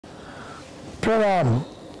प्रणाम।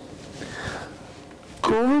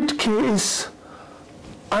 कोविड के इस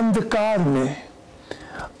अंधकार में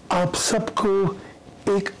आप सबको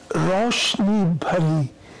एक रोशनी भरी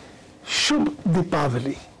शुभ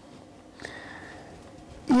दीपावली।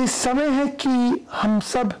 ये समय है कि हम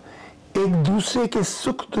सब एक दूसरे के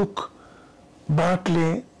सुख दुख बांट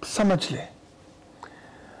लें, समझ लें।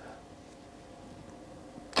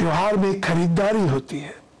 त्योहार में खरीदारी होती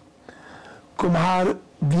है, कुम्हार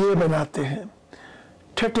दिए बनाते हैं,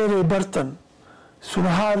 ठटेरे बर्तन,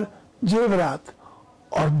 सुनहार जेवरात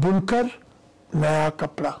और बुनकर नया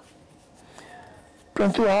कपड़ा।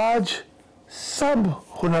 परंतु आज सब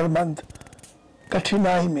हुनरमंद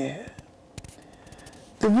कठिनाई में है।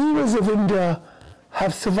 The weavers of India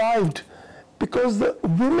have survived because the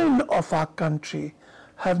women of our country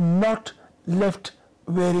have not left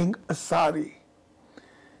wearing a sari.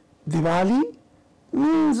 Diwali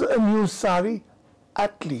means a new sari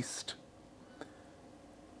at least.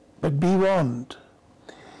 But be warned,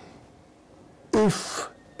 if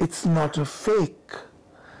it's not a fake,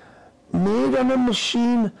 made on a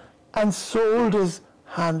machine and sold as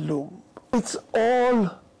handloom, it's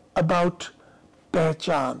all about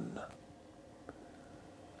Pehchaan.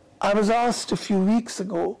 I was asked a few weeks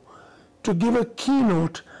ago to give a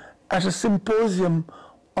keynote at a symposium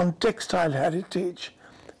on textile heritage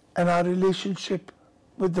and our relationship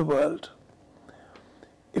with the world.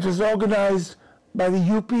 It was organized by the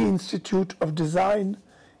UP Institute of Design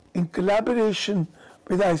in collaboration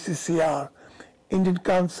with ICCR, Indian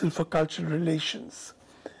Council for Cultural Relations,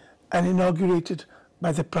 and inaugurated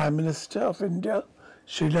by the Prime Minister of India,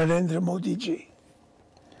 Shri Narendra Modi ji.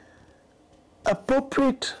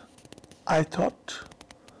 Appropriate, I thought,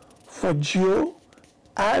 for Geo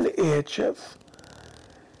and AHF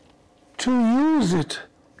to use it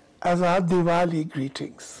as our Diwali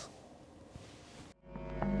greetings.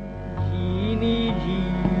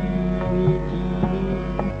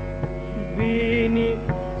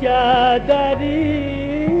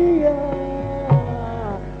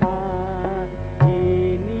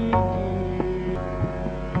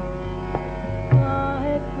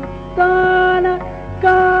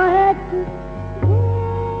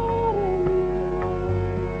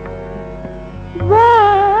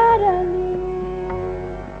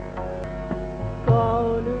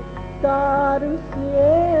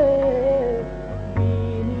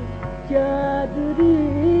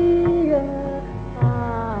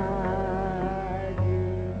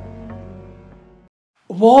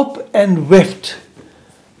 Warp and weft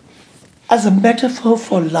as a metaphor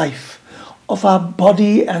for life, of our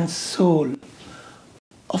body and soul,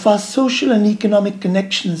 of our social and economic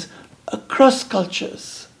connections across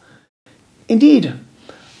cultures. Indeed,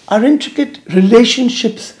 our intricate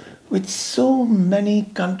relationships with so many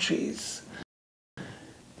countries.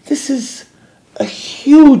 This is a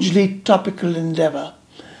hugely topical endeavor,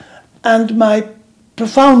 and my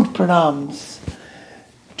profound pranams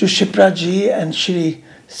to Shipra ji and Shri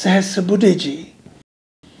ji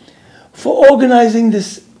for organizing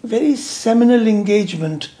this very seminal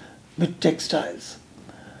engagement with textiles.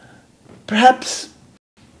 Perhaps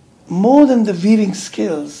more than the weaving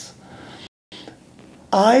skills,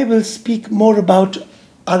 I will speak more about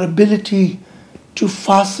our ability to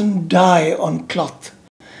fasten dye on cloth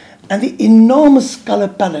and the enormous color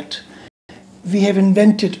palette we have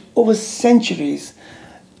invented over centuries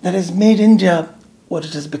that has made India what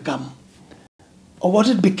it has become, or what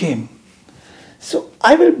it became. So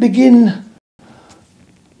I will begin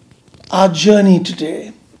our journey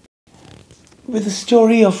today with the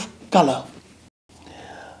story of color.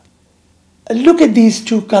 Look at these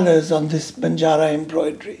two colors on this Banjara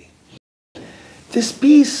embroidery. This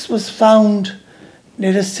piece was found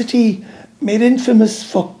near a city made infamous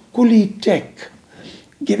for coolie tech,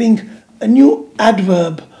 giving a new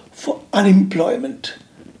adverb for unemployment,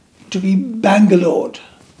 to be Bangalored.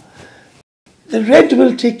 The red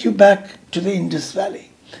will take you back to the Indus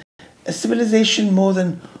Valley, a civilization more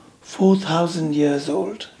than 4,000 years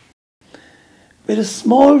old, where a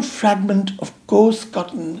small fragment of coarse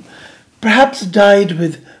cotton, perhaps dyed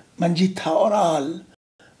with manjitha or al,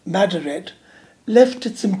 madder red, left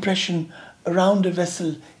its impression around a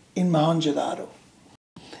vessel in Mohenjo-daro.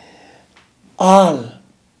 Al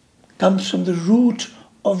comes from the root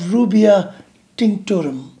of Rubia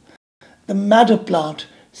tinctorum, the madder plant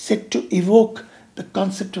said to evoke the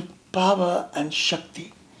concept of power and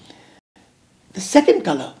Shakti. The second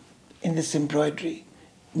color in this embroidery,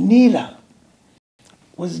 Neela,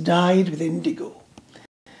 was dyed with indigo,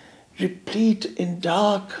 replete in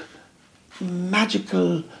dark,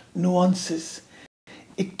 magical nuances.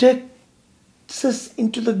 It takes us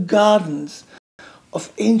into the gardens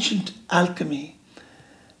of ancient alchemy,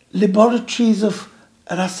 laboratories of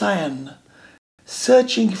Rasayan,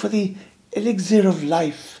 searching for the elixir of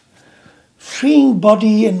life, freeing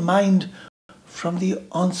body and mind from the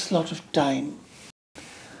onslaught of time.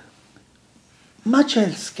 Much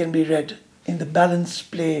else can be read in the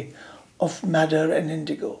balanced play of madder and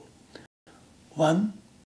indigo. One,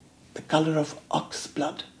 the colour of ox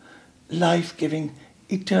blood, life-giving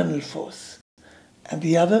eternal force. And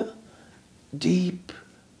the other, deep,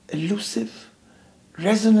 elusive,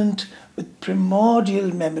 resonant with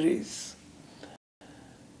primordial memories.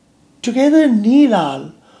 Together,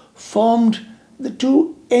 Neelal formed the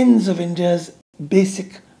two ends of India's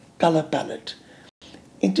basic colour palette,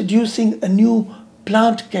 introducing a new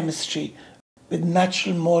plant chemistry with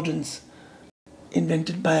natural mordants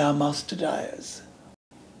invented by our master dyers.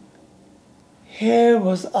 Here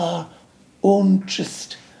was our own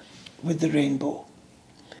tryst with the rainbow,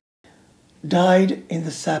 dyed in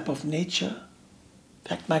the sap of nature. In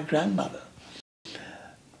fact, my grandmother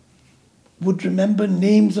would remember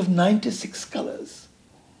names of 96 colours.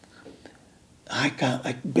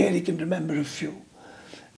 I barely can remember a few.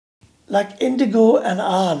 Like indigo and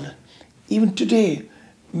aal, even today,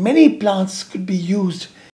 many plants could be used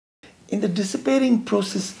in the disappearing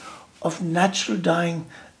process of natural dyeing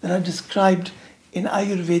that are described in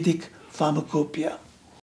Ayurvedic pharmacopoeia.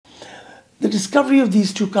 The discovery of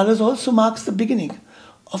these two colours also marks the beginning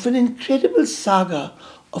of an incredible saga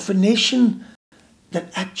of a nation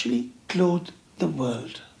that actually clothed the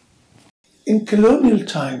world. In colonial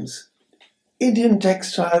times, Indian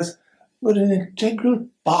textiles were an integral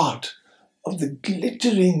part of the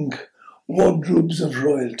glittering wardrobes of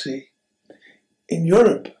royalty. In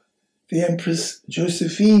Europe, the Empress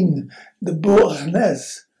Josephine de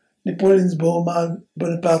Beauharnais, Napoleon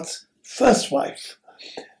Bonaparte's first wife,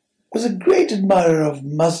 was a great admirer of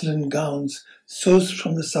muslin gowns sourced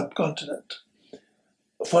from the subcontinent.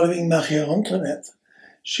 Following Marie Antoinette,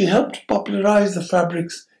 she helped popularize the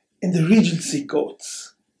fabrics in the Regency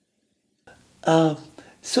courts.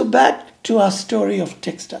 So back to our story of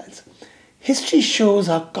textiles. History shows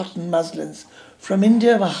how cotton muslins from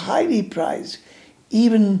India were highly prized,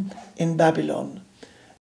 even in Babylon.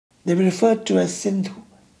 They were referred to as Sindhu,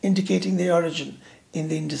 indicating their origin in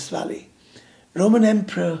the Indus Valley. Roman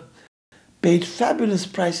emperor paid fabulous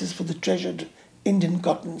prices for the treasured Indian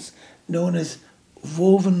cottons known as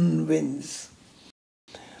woven winds.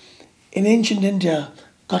 In ancient India,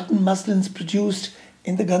 cotton muslins produced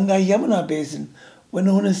in the Ganga-Yamuna basin were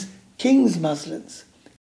known as king's muslins,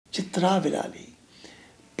 Chitravirali,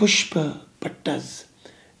 Pushpa Pattas,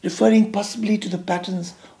 referring possibly to the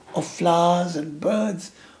patterns of flowers and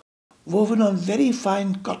birds woven on very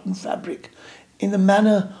fine cotton fabric in the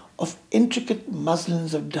manner of intricate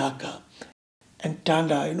muslins of Dhaka and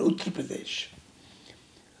Tanda in Uttar Pradesh.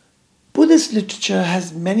 Buddhist literature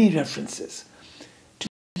has many references to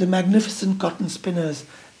the magnificent cotton spinners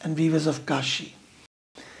and weavers of Kashi.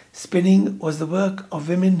 Spinning was the work of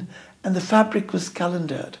women, and the fabric was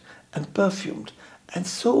calendared and perfumed and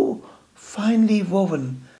so finely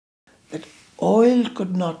woven that oil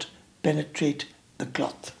could not penetrate the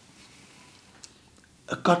cloth.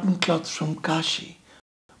 A cotton cloth from Kashi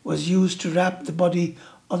was used to wrap the body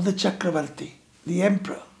of the Chakravarti, the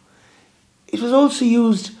emperor. It was also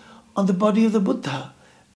used on the body of the Buddha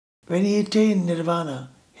when he attained nirvana,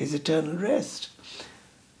 his eternal rest.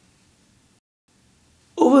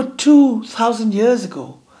 Over 2,000 years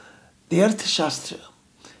ago, the Arthashastra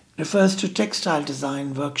refers to textile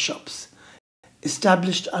design workshops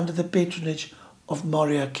established under the patronage of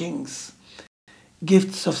Maurya kings.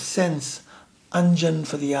 Gifts of scents, anjan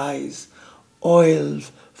for the eyes, oil,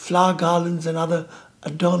 flower garlands and other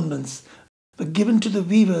adornments were given to the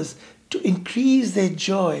weavers to increase their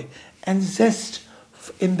joy and zest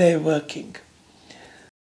in their working.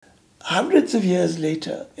 Hundreds of years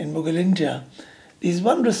later, in Mughal India, these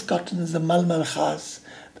wondrous cottons, the Malmal Khas,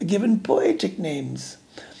 were given poetic names.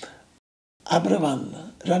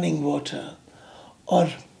 Abravan, running water, or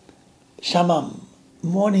Shamam,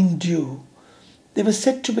 morning dew. They were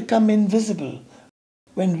said to become invisible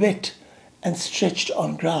when wet and stretched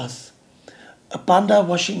on grass. A panda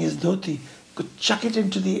washing his dhoti could chuck it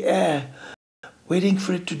into the air, waiting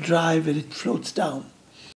for it to dry when it floats down.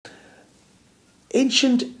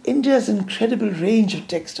 Ancient India's incredible range of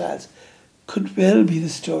textiles could well be the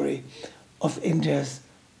story of India's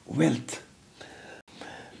wealth.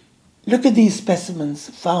 Look at these specimens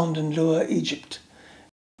found in Lower Egypt,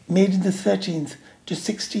 made in the 13th to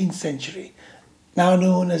 16th century, now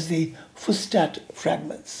known as the Fustat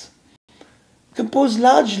fragments. Composed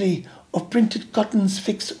largely of printed cottons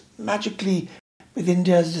fixed magically with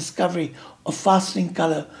India's discovery of fastening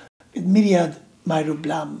colour with myriad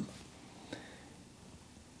myroblum.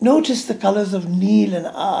 Notice the colours of Neel and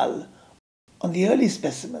Al on the early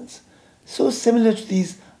specimens, so similar to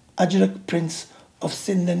these Ajrak prints of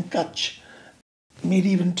Sindh and Kutch, made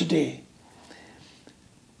even today.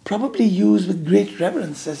 Probably used with great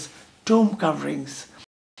reverence as tomb coverings.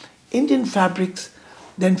 Indian fabrics,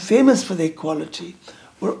 then famous for their quality,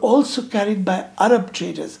 were also carried by Arab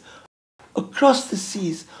traders across the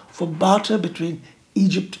seas for barter between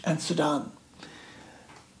Egypt and Sudan.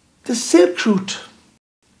 The Silk Route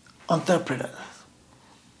entrepreneurs,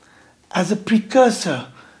 as a precursor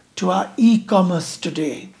to our e-commerce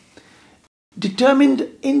today, determined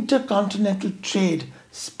intercontinental trade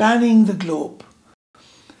spanning the globe.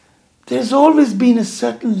 There has always been a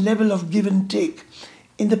certain level of give and take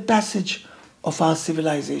in the passage of our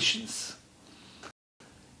civilizations.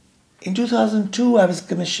 In 2002, I was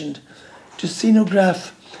commissioned to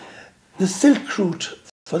scenograph the Silk Route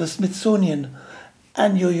for the Smithsonian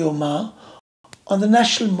and Yo-Yo Ma on the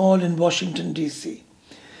National Mall in Washington, D.C.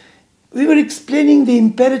 We were explaining the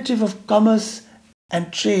imperative of commerce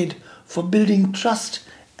and trade for building trust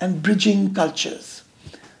and bridging cultures.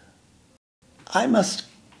 I must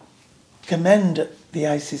commend the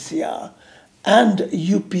ICCR and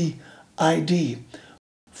UPID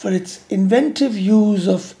for its inventive use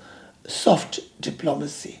of soft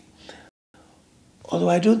diplomacy, although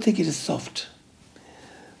I don't think it is soft.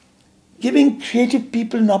 Giving creative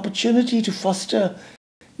people an opportunity to foster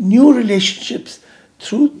new relationships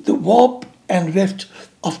through the warp and weft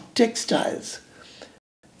of textiles.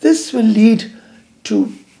 This will lead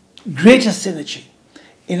to greater synergy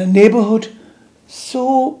in a neighborhood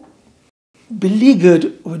so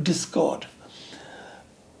beleaguered with discord.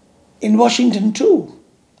 In Washington too,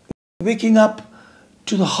 waking up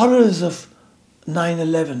to the horrors of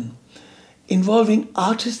 9/11, involving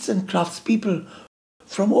artists and craftspeople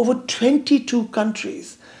from over 22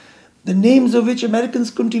 countries, the names of which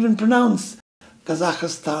Americans couldn't even pronounce: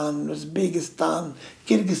 Kazakhstan, Uzbekistan,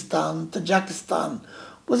 Kyrgyzstan, Tajikistan,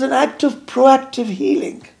 was an act of proactive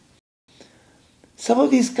healing. Some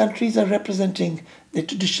of these countries are representing their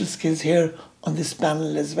traditional skills here on this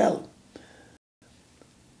panel as well.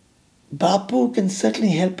 Bapu can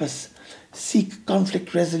certainly help us seek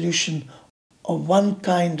conflict resolution of one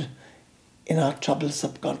kind in our troubled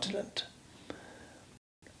subcontinent.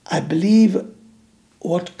 I believe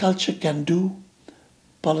what culture can do,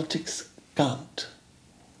 politics can't.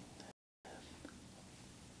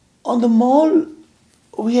 On the mall,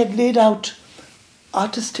 we had laid out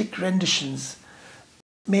artistic renditions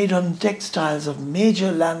made on textiles of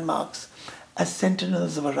major landmarks as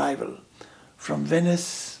sentinels of arrival, from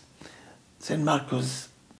Venice, St. Marco's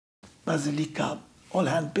Basilica, all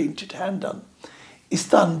hand-painted, hand-done,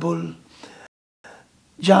 Istanbul,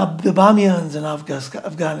 the Bamians in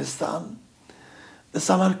Afghanistan, the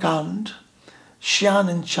Samarkand, Xi'an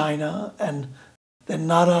in China, and the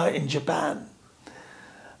Nara in Japan.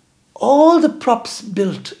 All the props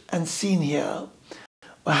built and seen here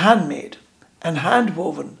were handmade and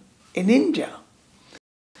hand-woven in India,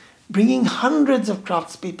 bringing hundreds of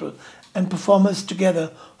craftspeople and performers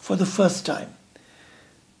together for the first time.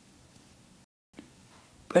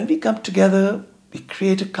 When we come together, we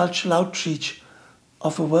create a cultural outreach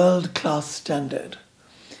of a world-class standard.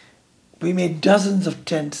 We made dozens of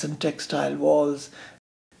tents and textile walls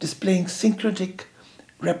displaying syncretic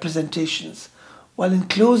representations while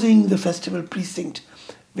enclosing the festival precinct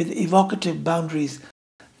with evocative boundaries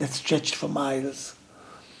that stretched for miles.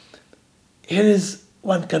 Here is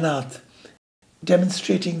one Kanath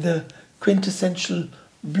demonstrating the quintessential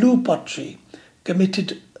blue pottery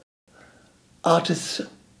committed artists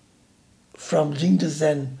from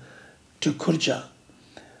Jingdezhen to Khurja,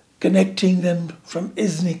 connecting them from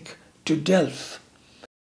Iznik to Delft.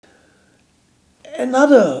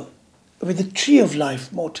 Another with the tree of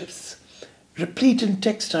life motifs, replete in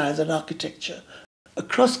textiles and architecture,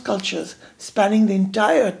 across cultures spanning the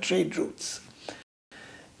entire trade routes.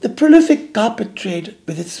 The prolific carpet trade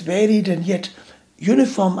with its varied and yet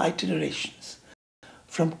uniform itinerations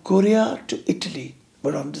from Korea to Italy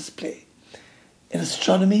were on display. In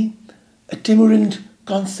astronomy, a Timurid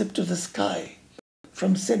concept of the sky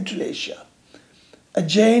from Central Asia, a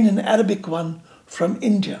Jain and Arabic one from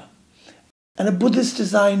India, and a Buddhist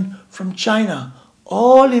design from China,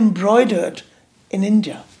 all embroidered in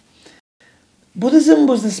India. Buddhism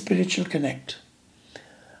was the spiritual connect.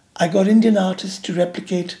 I got Indian artists to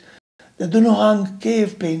replicate the Dunohang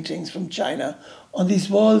cave paintings from China on these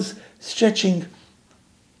walls stretching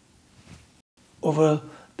over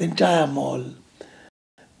the entire mall.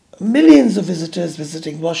 Millions of visitors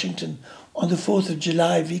visiting Washington on the 4th of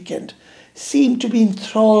July weekend seemed to be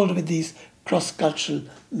enthralled with these cross-cultural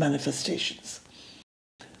manifestations.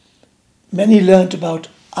 Many learnt about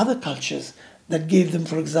other cultures that gave them,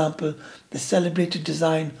 for example, the celebrated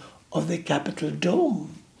design of their Capitol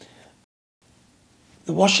Dome,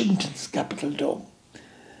 the Washington's Capitol Dome.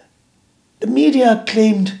 The media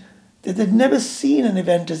claimed that they'd never seen an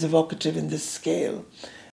event as evocative in this scale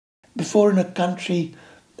before in a country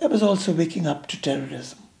that was also waking up to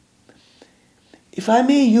terrorism. If I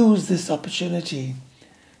may use this opportunity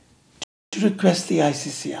to request the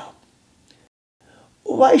ICCR,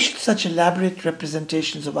 why should such elaborate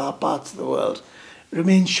representations of our parts of the world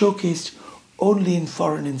remain showcased only in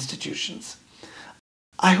foreign institutions?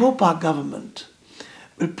 I hope our government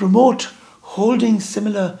will promote holding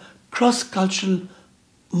similar cross-cultural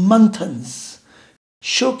manthans,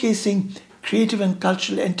 showcasing creative and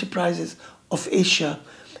cultural enterprises of Asia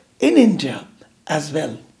in India as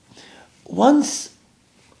well. Once,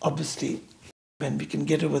 obviously, when we can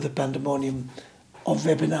get over the pandemonium of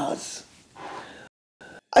webinars.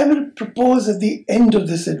 I will propose at the end of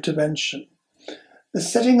this intervention the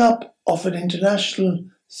setting up of an international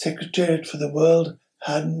secretariat for the World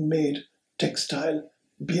Handmade Textile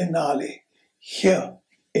Biennale here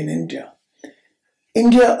in India.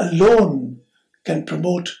 India alone can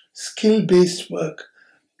promote skill-based work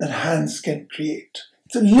that hands can create.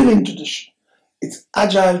 It's a living tradition. It's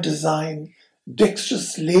agile design,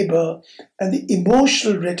 dexterous labor, and the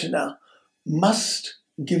emotional retina must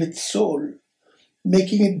give it soul,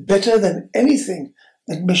 making it better than anything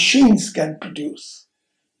that machines can produce.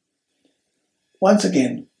 Once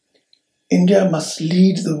again, India must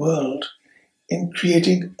lead the world in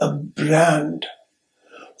creating a brand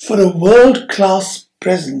for a world-class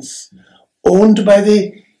presence owned by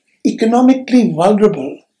the economically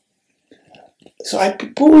vulnerable. So I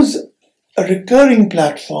propose a recurring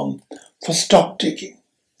platform for stock taking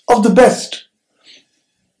of the best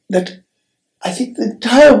that I think the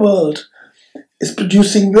entire world is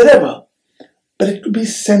producing wherever, but it could be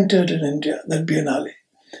centered in India, that Biennale.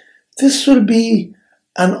 This will be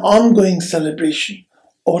an ongoing celebration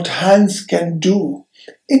of what hands can do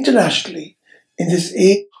internationally in this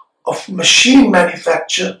age of machine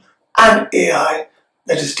manufacture and AI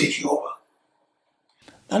that is taking over.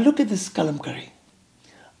 Now look at this kalamkari.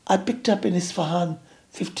 I picked up in Isfahan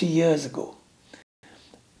 50 years ago.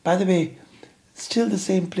 By the way, still the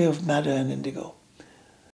same play of madder and indigo.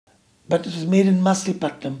 But it was made in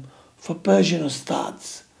Machilipatnam for Persian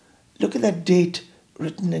ustads. Look at that date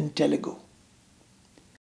written in Telugu.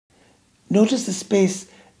 Notice the space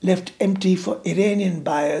left empty for Iranian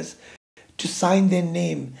buyers to sign their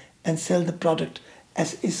name and sell the product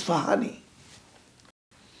as Isfahani.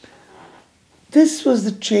 This was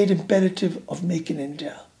the trade imperative of Make in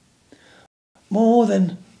India more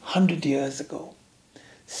than 100 years ago.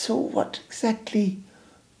 So what exactly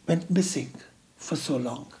went missing for so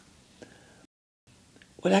long?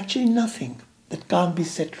 Well, actually nothing that can't be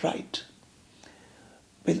set right.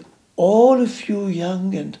 With all of you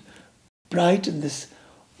young and bright in this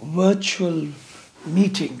virtual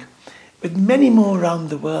meeting, with many more around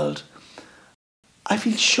the world, I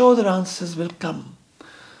feel sure the answers will come.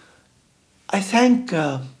 I thank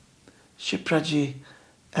Shipraji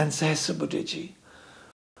and Sahasrabuddheji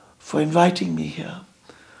for inviting me here,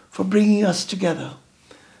 for bringing us together.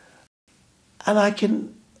 And I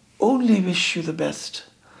can only wish you the best.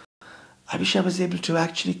 I wish I was able to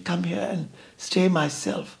actually come here and stay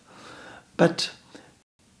myself, but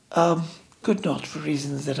could not for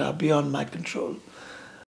reasons that are beyond my control.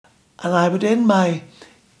 And I would end my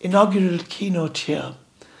inaugural keynote here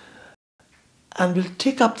and will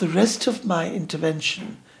take up the rest of my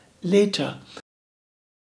intervention later.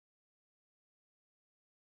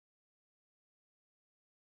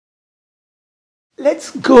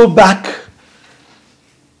 Let's go back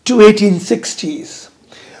to 1860s,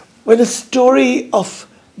 when a story of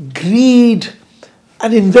greed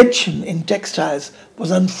and invention in textiles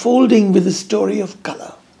was unfolding with the story of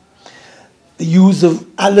colour. The use of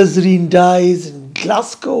alizarin dyes in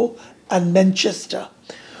Glasgow and Manchester,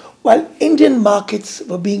 while Indian markets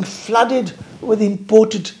were being flooded with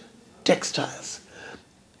imported textiles.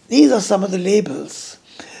 These are some of the labels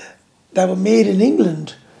that were made in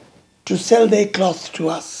England to sell their cloth to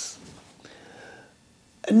us.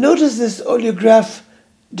 And notice this oleograph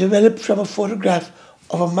developed from a photograph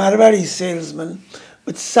of a Marwari salesman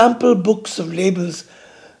with sample books of labels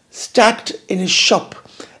stacked in his shop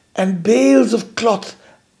and bales of cloth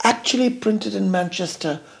actually printed in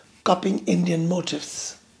Manchester copying Indian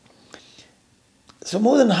motifs. So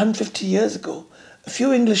more than 150 years ago, a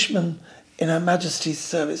few Englishmen in Her Majesty's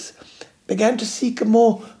service began to seek a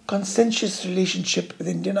more conscientious relationship with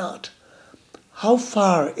Indian art. How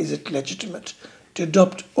far is it legitimate to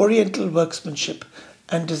adopt Oriental workmanship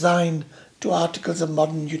and design to articles of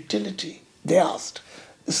modern utility? They asked.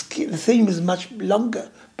 The theme is much longer,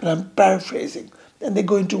 but I'm paraphrasing. And they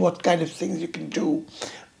go into what kind of things you can do.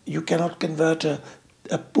 You cannot convert a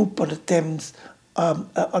poop on the Thames, on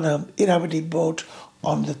an Irrawaddy boat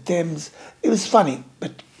on the Thames. It was funny,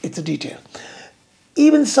 but it's a detail.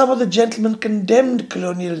 Even some of the gentlemen condemned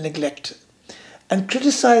colonial neglect and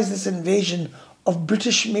criticized this invasion of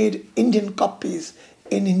British-made Indian copies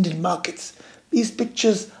in Indian markets. These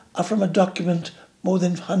pictures are from a document more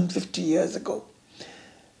than 150 years ago.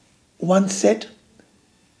 One said,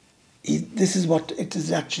 this is what it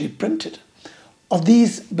is actually printed. Of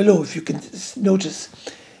these, below if you can notice,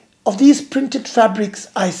 of these printed fabrics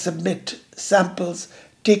I submit samples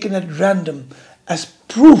taken at random as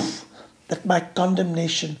proof that my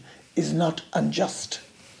condemnation is not unjust.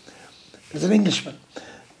 There's an Englishman.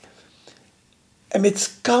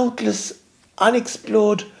 Amidst countless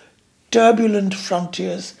unexplored, turbulent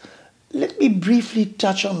frontiers, let me briefly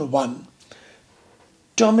touch on one.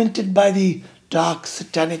 Tormented by the dark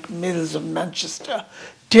satanic mills of Manchester,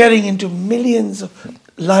 tearing into millions of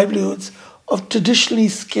livelihoods of traditionally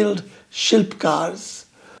skilled shilpkars,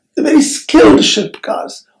 the very skilled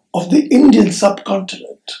shilpkars of the Indian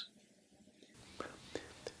subcontinent.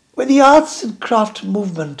 When the arts and craft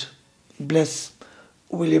movement, bless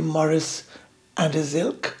William Morris and his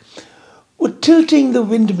ilk, were tilting the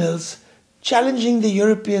windmills, challenging the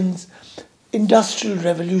Europeans' industrial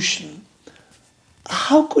revolution,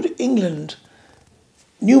 how could England,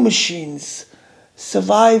 new machines,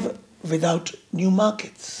 survive without new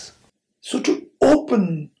markets? So to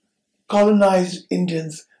open colonized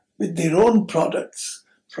Indians with their own products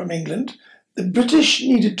from England, the British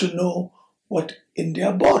needed to know what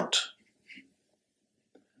India bought.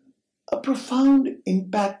 A profound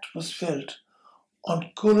impact was felt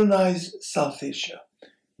on colonized South Asia,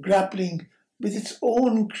 grappling with its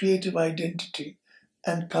own creative identity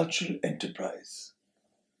and cultural enterprise.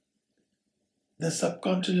 The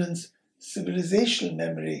subcontinent's civilizational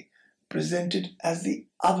memory, presented as the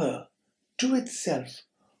other to itself,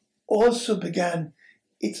 also began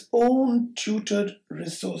its own tutored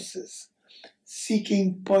resources,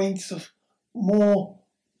 seeking points of more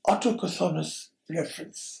autochthonous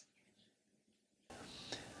reference.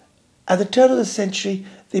 At the turn of the century,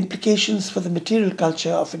 the implications for the material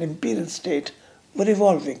culture of an imperial state were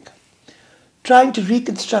evolving. Trying to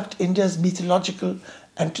reconstruct India's mythological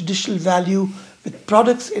and traditional value with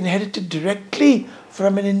products inherited directly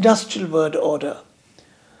from an industrial world order.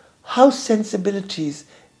 How sensibilities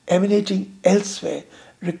emanating elsewhere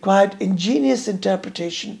required ingenious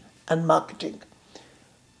interpretation and marketing.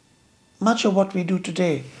 Much of what we do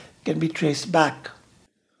today can be traced back.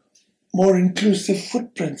 More inclusive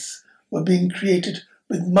footprints were being created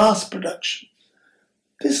with mass production.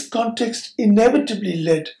 This context inevitably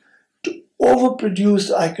led to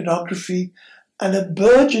overproduced iconography and a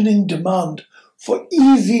burgeoning demand for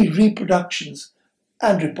easy reproductions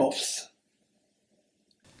and rip-offs.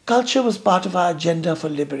 Culture was part of our agenda for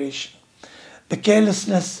liberation. The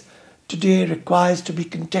carelessness today requires to be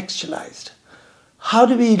contextualized. How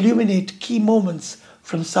do we illuminate key moments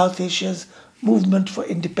from South Asia's movement for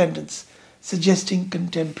independence, suggesting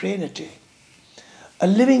contemporaneity? A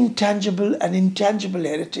living, tangible and intangible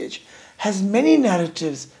heritage has many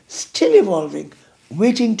narratives still evolving,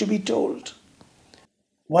 waiting to be told.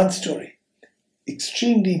 One story,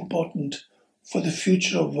 extremely important for the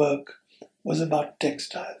future of work, was about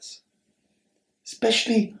textiles,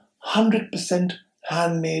 especially 100%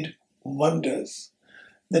 handmade wonders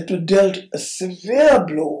that were dealt a severe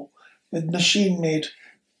blow with machine-made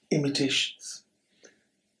imitations.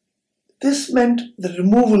 This meant the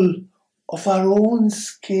removal of our own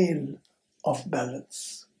scale of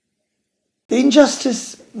balance. The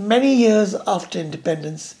injustice many years after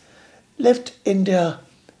independence left India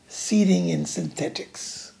seething in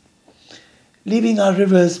synthetics, leaving our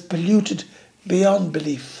rivers polluted beyond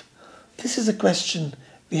belief. This is a question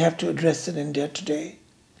we have to address in India today.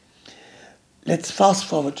 Let's fast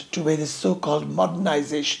forward to where this so-called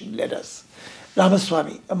modernization led us.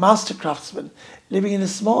 Ramaswamy, a master craftsman living in a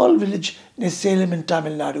small village near Salem in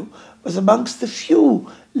Tamil Nadu, was amongst the few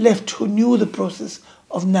left who knew the process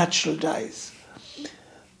of natural dyes.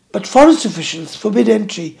 But forest officials forbid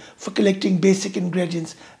entry for collecting basic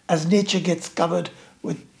ingredients as nature gets covered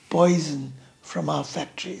with poison from our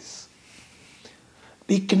factories.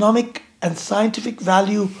 The economic and scientific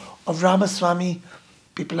value of Ramaswamy,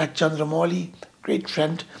 people like Chandramouli, great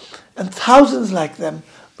friend, and thousands like them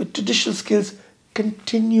with traditional skills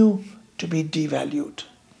continue to be devalued.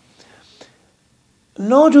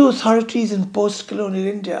 Nor do authorities in post-colonial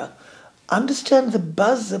India understand the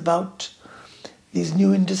buzz about these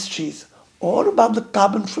new industries or about the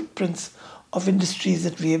carbon footprints of industries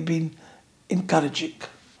that we have been encouraging.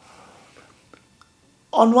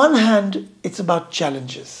 On one hand, it's about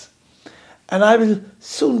challenges, and I will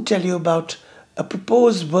soon tell you about a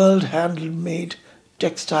proposed world handmade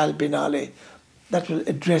textile biennale that will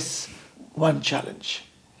address one challenge.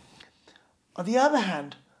 On the other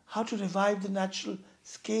hand, how to revive the natural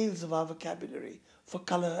scales of our vocabulary for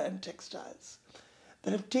colour and textiles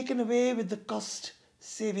that have taken away with the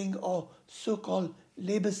cost-saving or so-called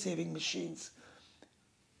labour-saving machines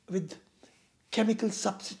with chemical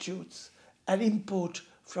substitutes and import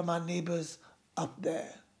from our neighbours up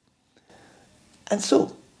there. And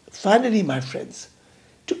so, finally, my friends,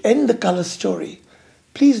 to end the colour story,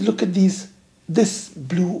 please look at this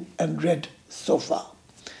blue and red sofa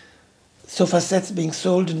sets being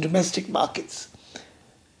sold in domestic markets.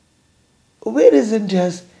 Where is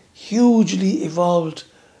India's hugely evolved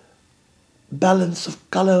balance of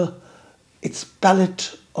colour, its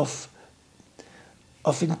palette of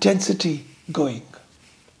intensity going?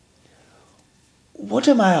 What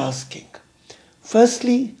am I asking?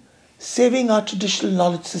 Firstly, saving our traditional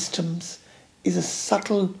knowledge systems is a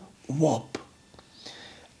subtle warp,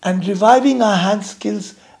 and reviving our hand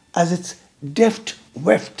skills as its deft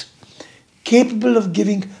weft, capable of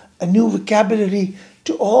giving a new vocabulary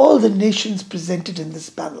to all the nations presented in this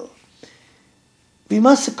panel. We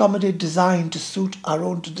must accommodate design to suit our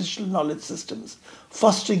own traditional knowledge systems,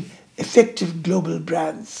 fostering effective global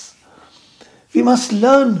brands. We must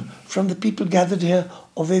learn from the people gathered here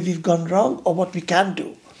of where we've gone wrong or what we can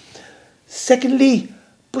do. Secondly,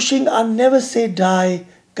 pushing our never say die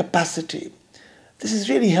capacity. This has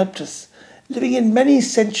really helped us. Living in many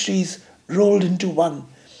centuries rolled into one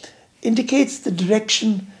indicates the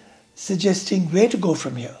direction, suggesting where to go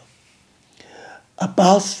from here. A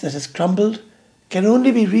past that has crumbled can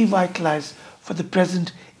only be revitalized for the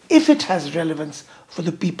present if it has relevance for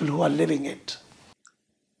the people who are living it.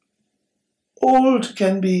 Old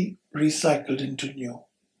can be recycled into new.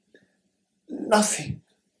 Nothing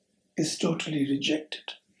is totally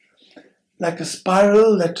rejected. Like a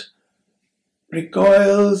spiral that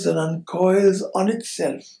recoils and uncoils on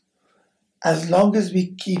itself as long as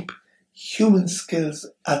we keep human skills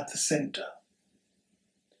at the center.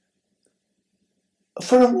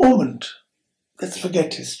 For a moment, let's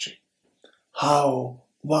forget history. How,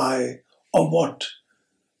 why, or what.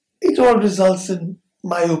 It all results in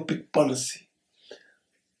myopic policy.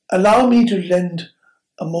 Allow me to lend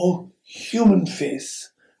a more human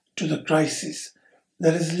face to the crisis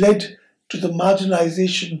that has led to the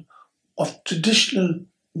marginalization of traditional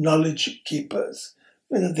knowledge keepers,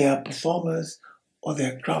 whether they are performers or they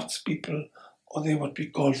are craftspeople or they are what we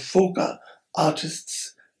call folk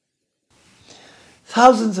artists.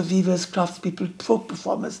 Thousands of weavers, craftspeople, folk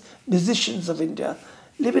performers, musicians of India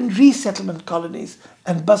live in resettlement colonies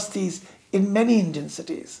and bastis in many Indian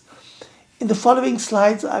cities. In the following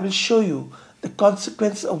slides, I will show you the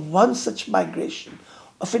consequence of one such migration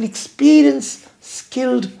of an experienced,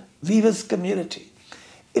 skilled weavers community.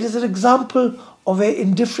 It is an example of where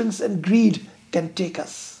indifference and greed can take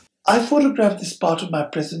us. I photographed this part of my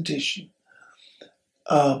presentation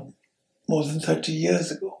more than 30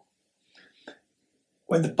 years ago,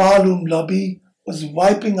 when the powerloom lobby was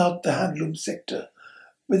wiping out the handloom sector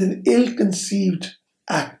with an ill-conceived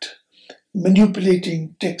act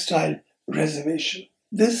manipulating textile reservation.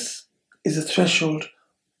 This is a threshold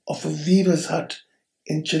of a weaver's hut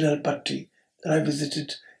in Chinalpatti that I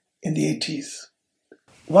visited in the 80s.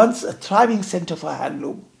 Once a thriving centre for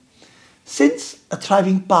handloom, since a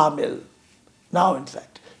thriving power mill, now in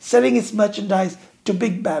fact, selling its merchandise to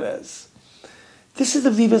big banners. This is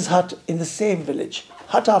the weaver's hut in the same village.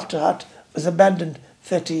 Hut after hut was abandoned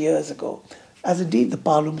 30 years ago, as indeed the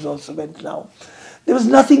power looms also went now. There was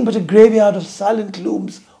nothing but a graveyard of silent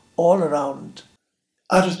looms all around.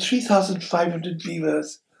 Out of 3,500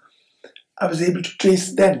 weavers, I was able to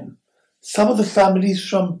trace then some of the families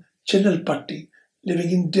from Chinalpatti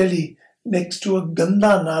living in Delhi next to a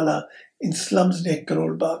Ganda Nala in slums near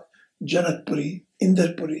Karol Bagh, Janakpuri,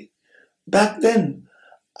 Indarpuri. Back then,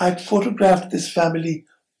 I'd photographed this family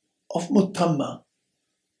of Muthamma.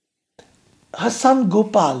 Her son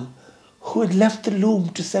Gopal, who had left the loom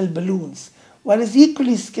to sell balloons, while his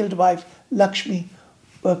equally skilled wife Lakshmi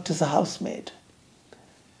worked as a housemaid.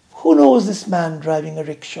 Who knows this man driving a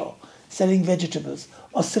rickshaw, selling vegetables,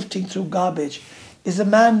 or sifting through garbage is a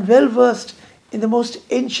man well versed in the most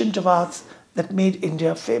ancient of arts that made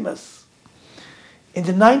India famous. In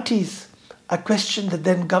the 90s, I questioned the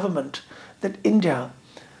then government that India,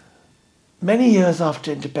 many years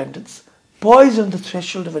after independence, poised on the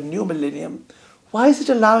threshold of a new millennium, why is it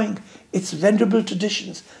allowing its venerable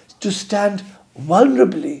traditions to stand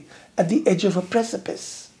vulnerably at the edge of a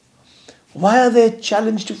precipice? Why are they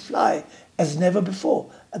challenged to fly as never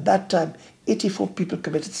before? At that time, 84 people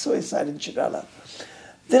committed suicide in Chirala.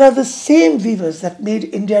 There are the same weavers that made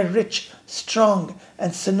India rich, strong,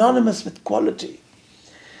 and synonymous with quality,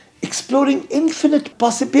 exploring infinite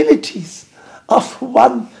possibilities of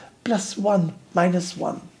 1 plus 1 minus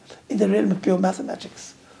 1 in the realm of pure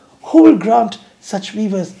mathematics. Who will grant such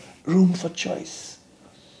weavers room for choice?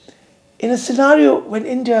 In a scenario when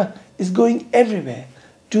India is going everywhere,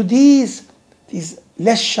 do these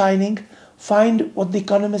less shining find what the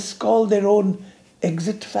economists call their own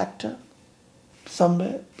exit factor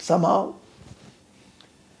somewhere, somehow?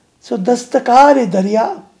 So दस्तकार दरिया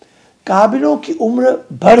काबिलों की उम्र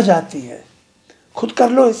बढ़ जाती है. खुद कर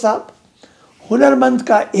लो हिसाब. हुनरमंद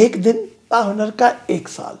का एक दिन, बाहुनर का एक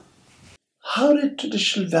साल. How did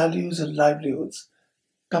traditional values and livelihoods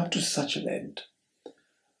come to such an end?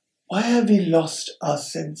 Why have we lost our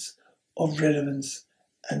sense of relevance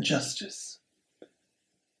and justice?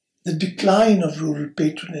 The decline of rural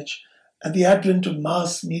patronage and the advent of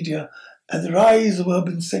mass media and the rise of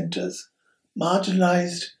urban centres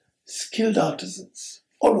marginalised skilled artisans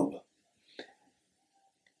all over.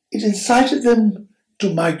 It incited them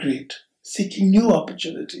to migrate, seeking new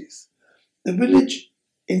opportunities. The village,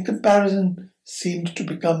 in comparison, seemed to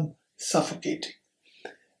become suffocating.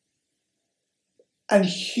 And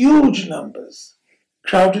huge numbers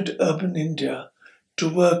crowded urban India to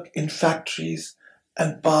work in factories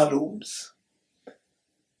and bar looms.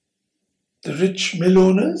 The rich mill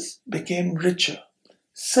owners became richer,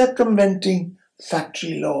 circumventing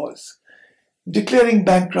factory laws, declaring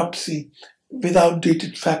bankruptcy with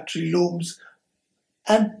outdated factory looms,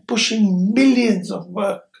 and pushing millions of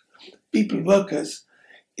workers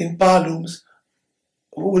in bar looms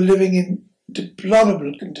who were living in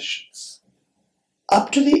deplorable conditions.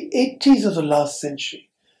 Up to the 80s of the last century,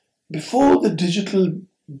 before the digital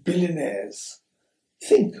billionaires,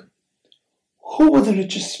 think, who were the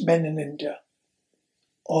richest men in India?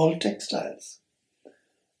 All textiles.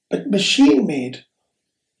 But machine made,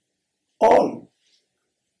 all.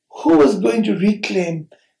 Who was going to reclaim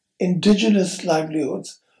indigenous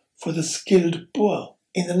livelihoods for the skilled poor?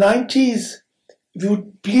 In the 90s, we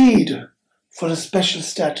would plead for a special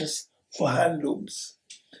status for handlooms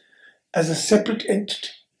as a separate entity,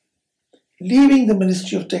 leaving the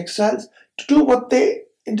Ministry of Textiles to do what the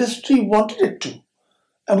industry wanted it to,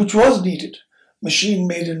 and which was needed.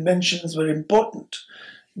 Machine-made inventions were important.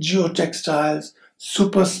 Geotextiles,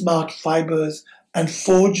 super smart fibers, and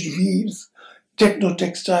forged weaves,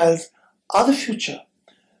 techno-textiles are the future.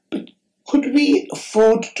 But could we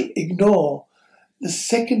afford to ignore the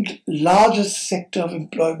second largest sector of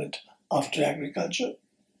employment after agriculture?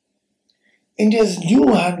 India's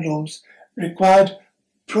new handlooms required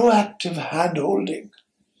proactive hand-holding,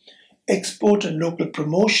 export and local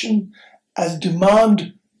promotion as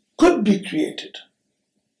demand could be created.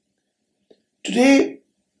 Today,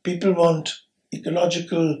 people want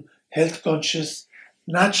ecological, health-conscious,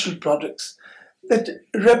 natural products that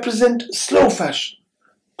represent slow fashion,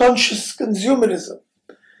 conscious consumerism.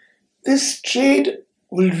 This trade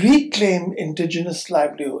will reclaim indigenous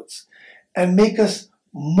livelihoods and make us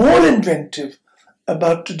more inventive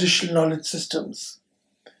about traditional knowledge systems.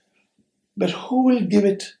 But who will give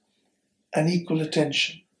it an equal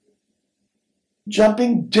attention?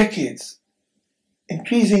 Jumping decades,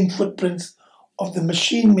 increasing footprints of the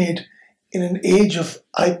machine made in an age of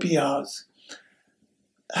IPRs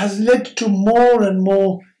has led to more and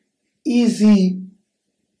more easy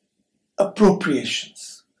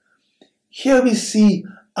appropriations. Here we see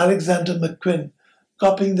Alexander McQueen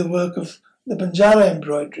copying the work of the Banjara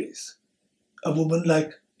embroideries. A woman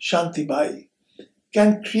like Shanti Bai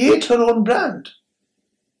can create her own brand,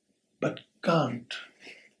 but can't.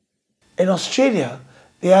 In Australia,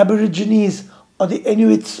 the Aborigines or the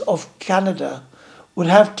Inuits of Canada would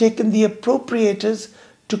have taken the appropriators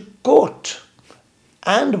to court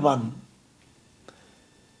and won.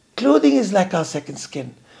 Clothing is like our second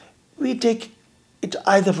skin. We take it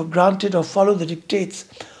either for granted or follow the dictates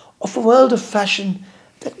of a world of fashion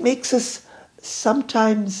that makes us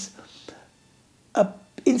sometimes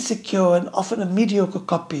insecure and often a mediocre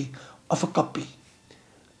copy of a copy.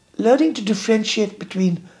 Learning to differentiate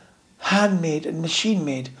between handmade and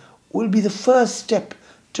machine-made will be the first step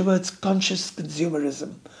towards conscious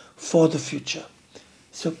consumerism for the future.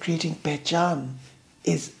 So creating Pehchaan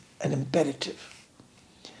is an imperative.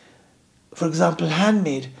 For example,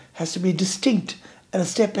 handmade has to be distinct and a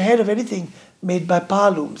step ahead of anything made by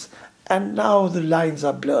power looms, and now the lines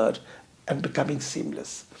are blurred and becoming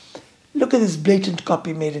seamless. Look at this blatant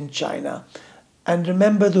copy made in China, and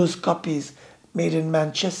remember those copies made in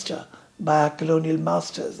Manchester by our colonial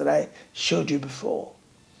masters that I showed you before.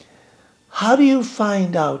 How do you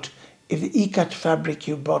find out if the ikat fabric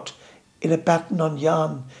you bought in a pattern on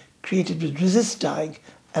yarn created with resist dyeing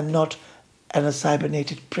and not an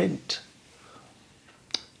cybernated print?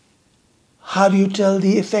 How do you tell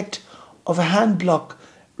the effect of a hand block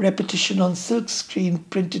repetition on silk screen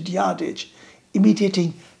printed yardage,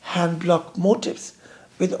 imitating hand block motifs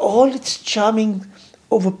with all its charming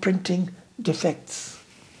overprinting defects?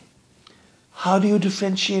 How do you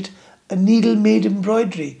differentiate a needle-made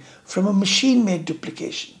embroidery from a machine-made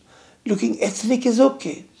duplication? Looking ethnic is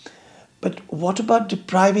okay, but what about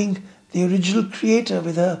depriving the original creator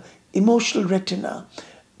with her emotional retina,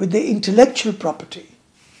 with their intellectual property?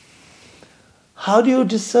 How do you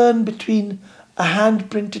discern between a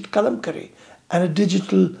hand-printed kalamkari and a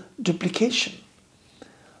digital duplication?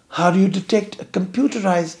 How do you detect a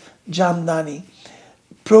computerized Jamdani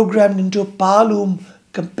programmed into a power loom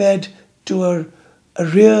compared to a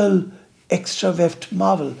real extra Weft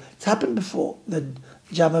marvel? It's happened before, the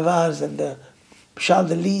jamavars and the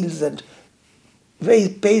chandeliers and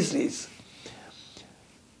paisleys.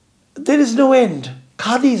 There is no end.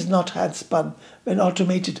 Khadi is not hand-spun when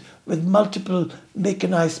automated with multiple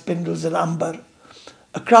mechanized spindles and amber.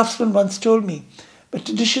 A craftsman once told me, "With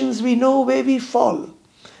traditions we know where we fall.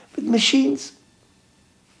 With machines,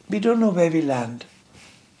 we don't know where we land."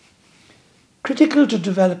 Critical to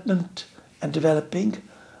development and developing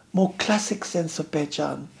more classic sense of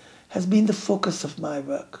Pehchaan has been the focus of my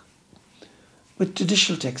work, with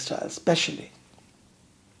traditional textiles especially.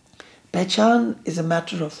 Pehchaan is a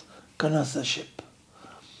matter of connoisseurship.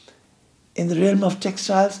 In the realm of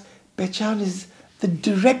textiles, Pehchaan is the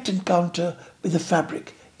direct encounter with the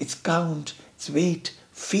fabric, its count, its weight,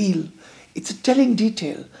 feel. It's a telling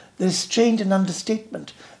detail, the restraint and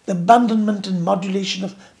understatement, the abandonment and modulation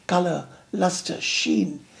of color, luster,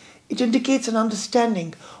 sheen. It indicates an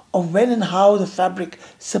understanding of when and how the fabric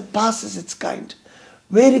surpasses its kind,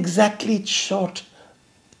 where exactly it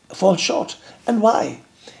falls short, and why.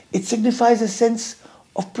 It signifies a sense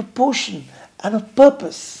of proportion and of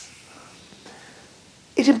purpose.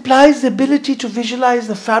 It implies the ability to visualize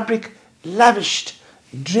the fabric lavished,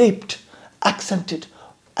 draped, accented,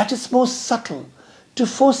 at its most subtle, to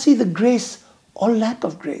foresee the grace or lack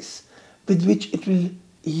of grace with which it will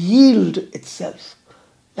yield itself,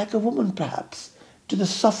 like a woman perhaps, to the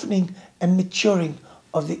softening and maturing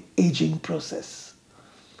of the aging process.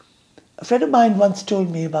 A friend of mine once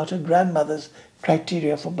told me about her grandmother's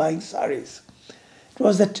criteria for buying saris. It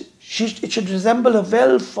was that it should resemble a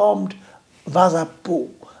well-formed vaza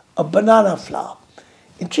poo, a banana flower.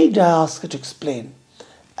 Intrigued, I asked her to explain.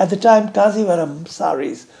 At the time, Kanjivaram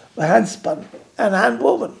saris were hand-spun and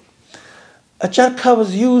hand-woven. A charkha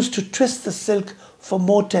was used to twist the silk for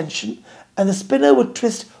more tension, and the spinner would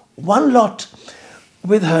twist one lot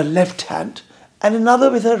with her left hand and another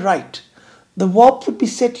with her right. The warp would be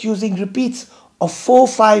set using repeats of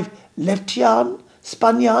 4-5 left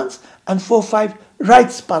spun yarns and 4-5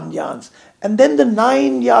 right spun yarns, and then the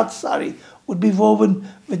 9-yard sari would be woven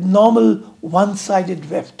with normal one-sided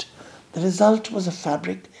weft. The result was a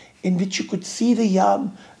fabric in which you could see the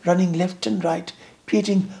yarn running left and right,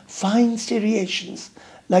 creating fine striations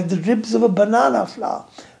like the ribs of a banana flower,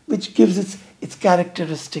 which gives its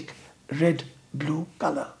characteristic red-blue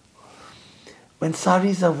color. When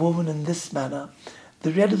saris are woven in this manner,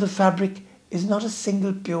 the red of the fabric is not a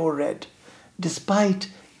single pure red, despite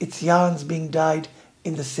its yarns being dyed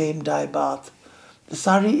in the same dye bath. The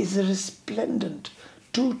sari is a resplendent,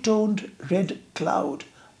 two-toned red cloud,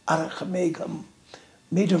 Arahamegam,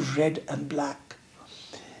 made of red and black.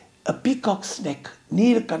 A peacock's neck,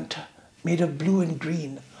 Neelakantha, made of blue and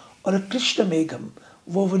green, or a Krishna Megam,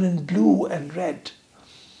 woven in blue and red.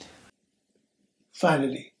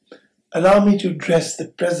 Finally, allow me to address the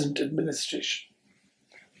present administration.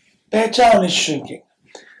 Pehchaan is shrinking,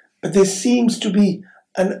 but there seems to be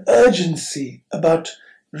an urgency about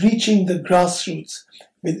reaching the grassroots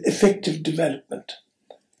with effective development.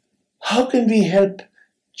 How can we help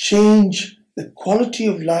change the quality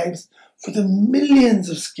of lives for the millions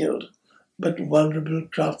of skilled but vulnerable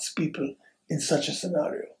craftspeople in such a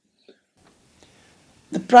scenario?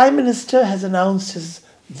 The Prime Minister has announced his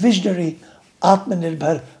visionary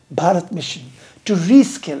Atmanirbhar Bharat mission to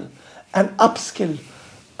reskill and upskill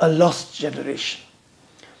a lost generation.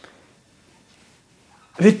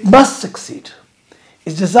 It must succeed.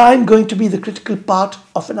 Is design going to be the critical part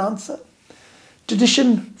of an answer?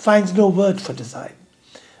 Tradition finds no word for design.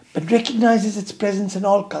 but recognizes its presence in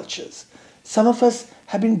all cultures. Some of us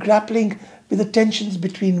have been grappling with the tensions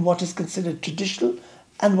between what is considered traditional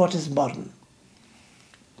and what is modern.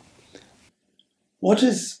 What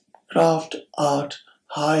is craft, art,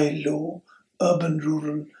 high, low, urban,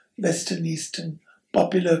 rural, western, eastern,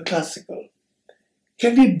 popular, classical?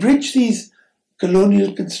 Can we bridge these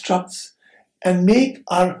colonial constructs and make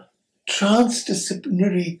our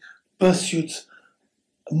transdisciplinary pursuits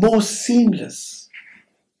more seamless?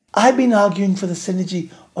 I've been arguing for the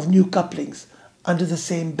synergy of new couplings under the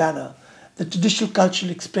same banner, the traditional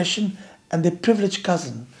cultural expression and their privileged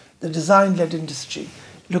cousin, the design-led industry,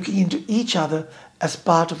 looking into each other as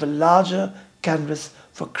part of a larger canvas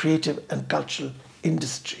for creative and cultural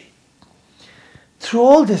industry. Through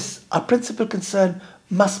all this, our principal concern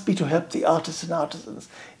must be to help the artists and artisans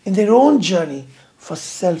in their own journey for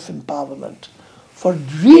self-empowerment, for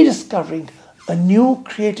rediscovering a new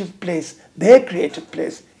creative place, their creative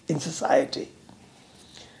place in society.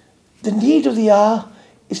 The need of the hour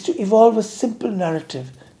is to evolve a simple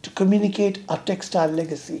narrative to communicate our textile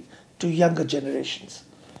legacy to younger generations.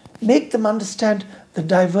 Make them understand the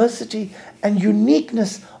diversity and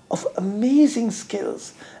uniqueness of amazing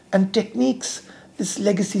skills and techniques this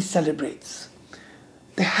legacy celebrates.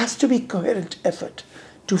 There has to be coherent effort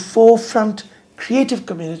to forefront creative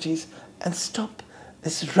communities and stop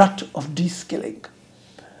this rut of de-skilling.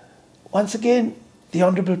 Once again, the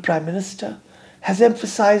Honourable Prime Minister has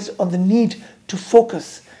emphasized on the need to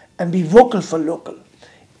focus and be vocal for local.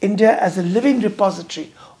 India as a living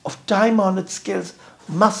repository of time-honoured skills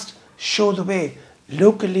must show the way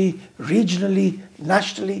locally, regionally,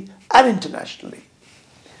 nationally and internationally.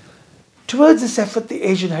 Towards this effort, the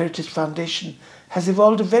Asian Heritage Foundation has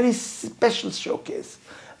evolved a very special showcase,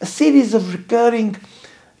 a series of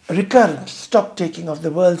recurrent stock-taking of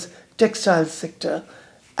the world's textile sector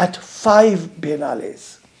at 5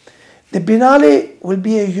 biennales. The biennale will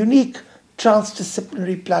be a unique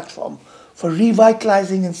transdisciplinary platform for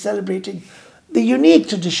revitalizing and celebrating the unique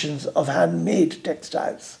traditions of handmade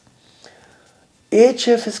textiles.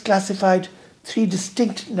 AHF has classified 3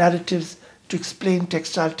 distinct narratives to explain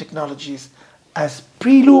textile technologies as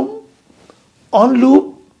pre-loom,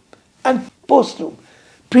 on-loom and post-loom.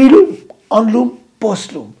 Pre-loom, on-loom,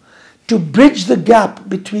 post-loom, to bridge the gap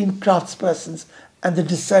between craftspersons and the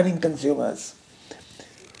discerning consumers.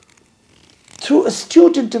 Through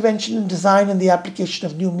astute intervention in design and the application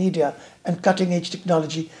of new media and cutting-edge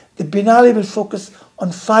technology, the Biennale will focus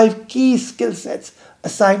on 5 key skill sets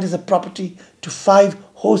assigned as a property to 5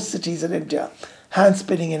 host cities in India: hand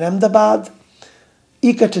spinning in Ahmedabad,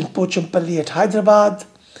 Ikat and Pochampalli at Hyderabad,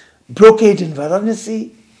 brocade in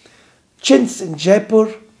Varanasi, chintz in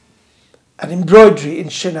Jaipur, and embroidery in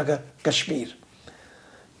Srinagar, Kashmir.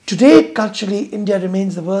 Today, culturally, India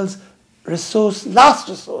remains the world's last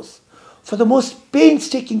resource for the most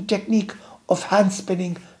painstaking technique of hand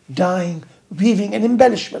spinning, dyeing, weaving and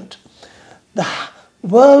embellishment. The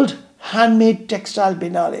World Handmade Textile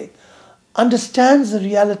Biennale understands the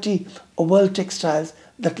reality of world textiles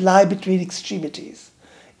that lie between extremities,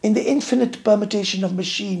 in the infinite permutation of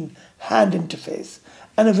machine-hand interface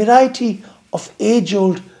and a variety of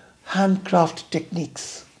age-old handcraft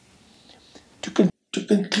techniques. To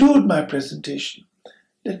conclude my presentation,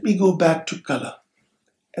 let me go back to color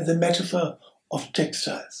and the metaphor of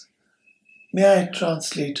textiles. May I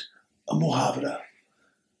translate a muhavara?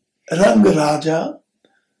 Rang Raja,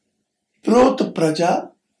 Prot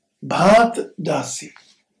Praja, Bhat Dasi.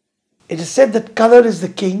 It is said that color is the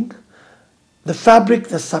king, the fabric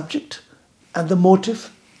the subject, and the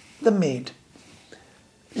motif the maid.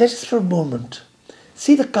 Let us for a moment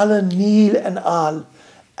see the color Neel and Al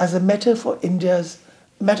as a metaphor for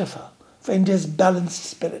India's balanced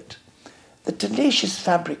spirit, the tenacious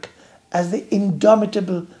fabric as the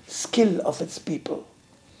indomitable skill of its people,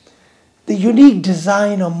 the unique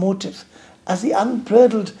design or motif as the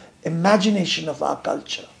unbridled imagination of our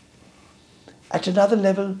culture. At another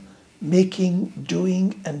level, making,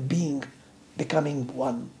 doing and being becoming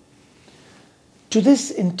one. To this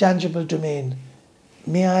intangible domain,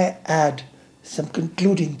 may I add some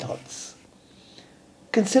concluding thoughts.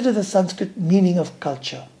 Consider the Sanskrit meaning of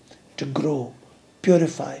culture: to grow,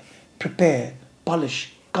 purify, prepare,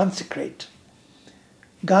 polish, consecrate.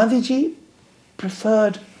 Gandhiji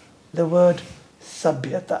preferred the word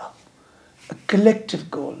sabhyata, a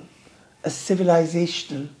collective goal, a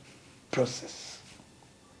civilizational process.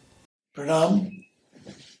 Pranam,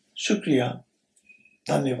 Shukriya,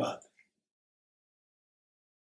 Dhanyavad.